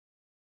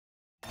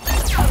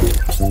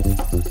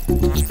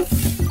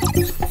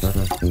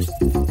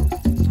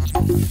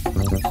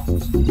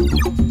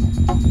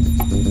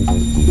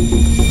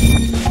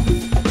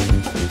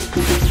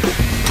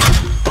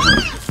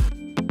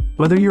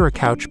Whether you're a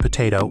couch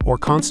potato or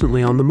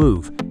constantly on the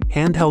move,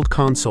 handheld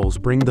consoles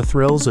bring the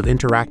thrills of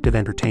interactive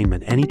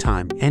entertainment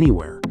anytime,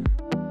 anywhere.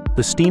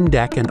 The Steam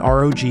Deck and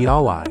ROG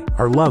Ally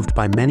are loved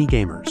by many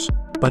gamers,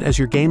 but as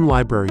your game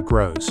library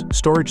grows,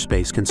 storage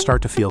space can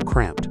start to feel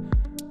cramped.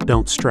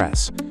 Don't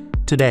stress.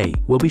 Today,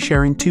 we'll be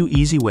sharing 2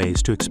 easy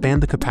ways to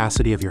expand the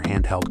capacity of your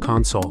handheld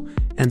console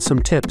and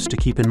some tips to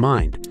keep in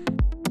mind.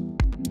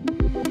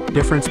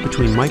 Difference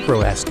between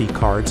micro SD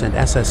cards and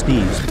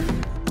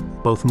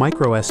SSDs. Both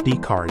micro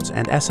SD cards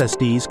and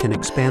SSDs can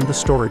expand the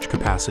storage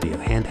capacity of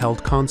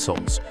handheld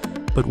consoles,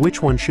 but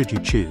which one should you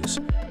choose?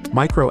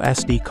 Micro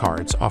SD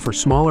cards offer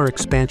smaller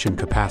expansion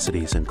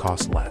capacities and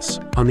cost less.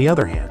 On the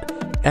other hand,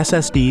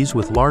 SSDs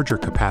with larger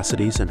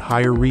capacities and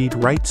higher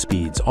read-write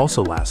speeds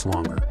also last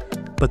longer,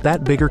 but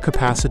that bigger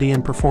capacity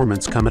and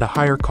performance come at a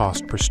higher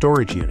cost per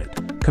storage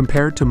unit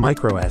compared to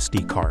micro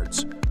SD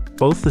cards.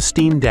 Both the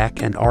Steam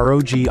Deck and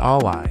ROG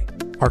Ally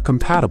are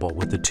compatible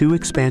with the 2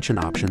 expansion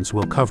options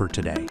we'll cover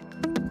today.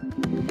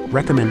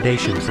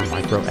 Recommendation for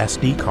micro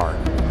SD card.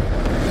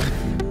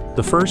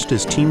 The first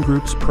is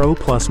TEAMGROUP's Pro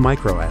Plus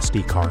Micro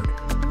SD card.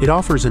 It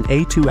offers an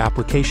A2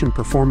 application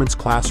performance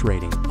class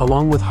rating,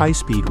 along with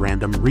high-speed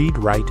random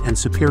read-write and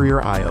superior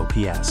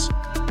IOPS.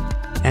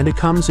 And it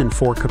comes in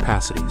 4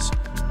 capacities: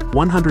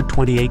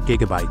 128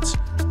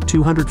 GB,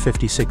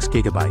 256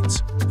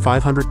 GB,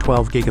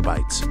 512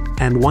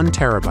 GB, and 1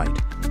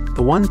 TB.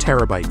 The 1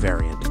 TB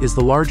variant is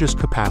the largest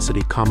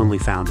capacity commonly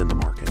found in the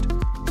market.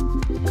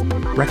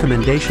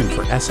 Recommendation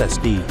for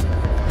SSD.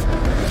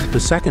 The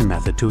second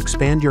method to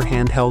expand your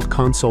handheld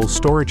console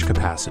storage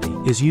capacity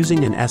is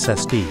using an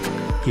SSD.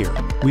 Here,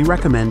 we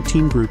recommend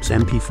TEAMGROUP's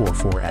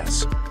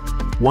MP44S.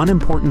 One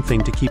important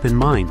thing to keep in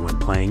mind when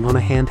playing on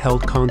a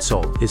handheld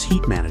console is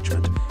heat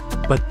management,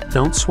 but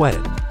don't sweat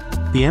it.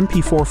 The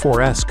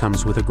MP44S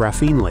comes with a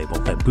graphene label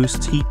that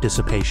boosts heat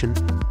dissipation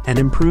and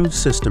improves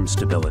system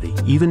stability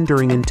even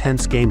during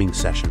intense gaming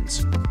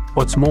sessions.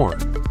 What's more,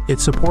 it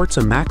supports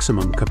a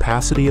maximum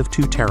capacity of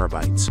 2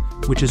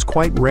 TB, which is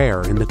quite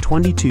rare in the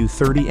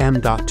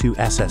 2230M.2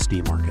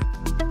 SSD market.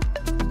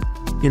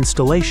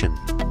 Installation.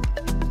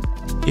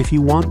 If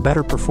you want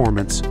better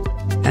performance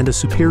and a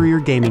superior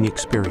gaming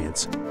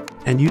experience,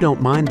 and you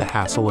don't mind the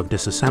hassle of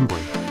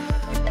disassembly,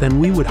 then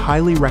we would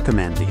highly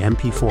recommend the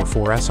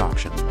MP44S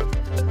option.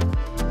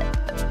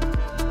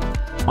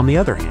 On the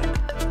other hand,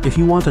 if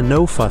you want a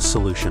no-fuss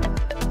solution,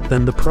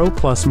 then the Pro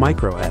Plus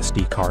Micro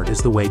SD card is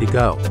the way to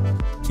go.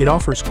 It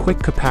offers quick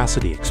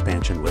capacity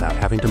expansion without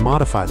having to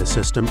modify the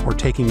system or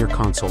taking your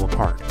console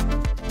apart.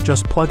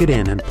 Just plug it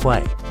in and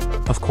play.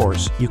 Of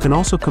course, you can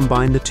also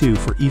combine the 2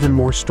 for even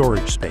more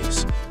storage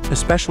space,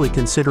 especially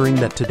considering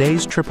that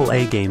today's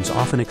AAA games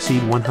often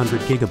exceed 100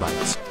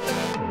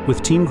 GB.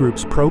 With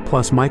TEAMGROUP's Pro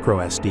Plus Micro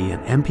SD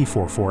and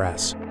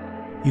MP44S,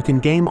 you can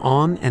game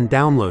on and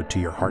download to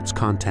your heart's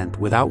content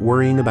without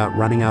worrying about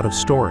running out of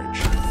storage.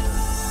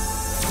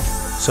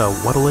 So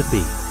what'll it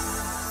be?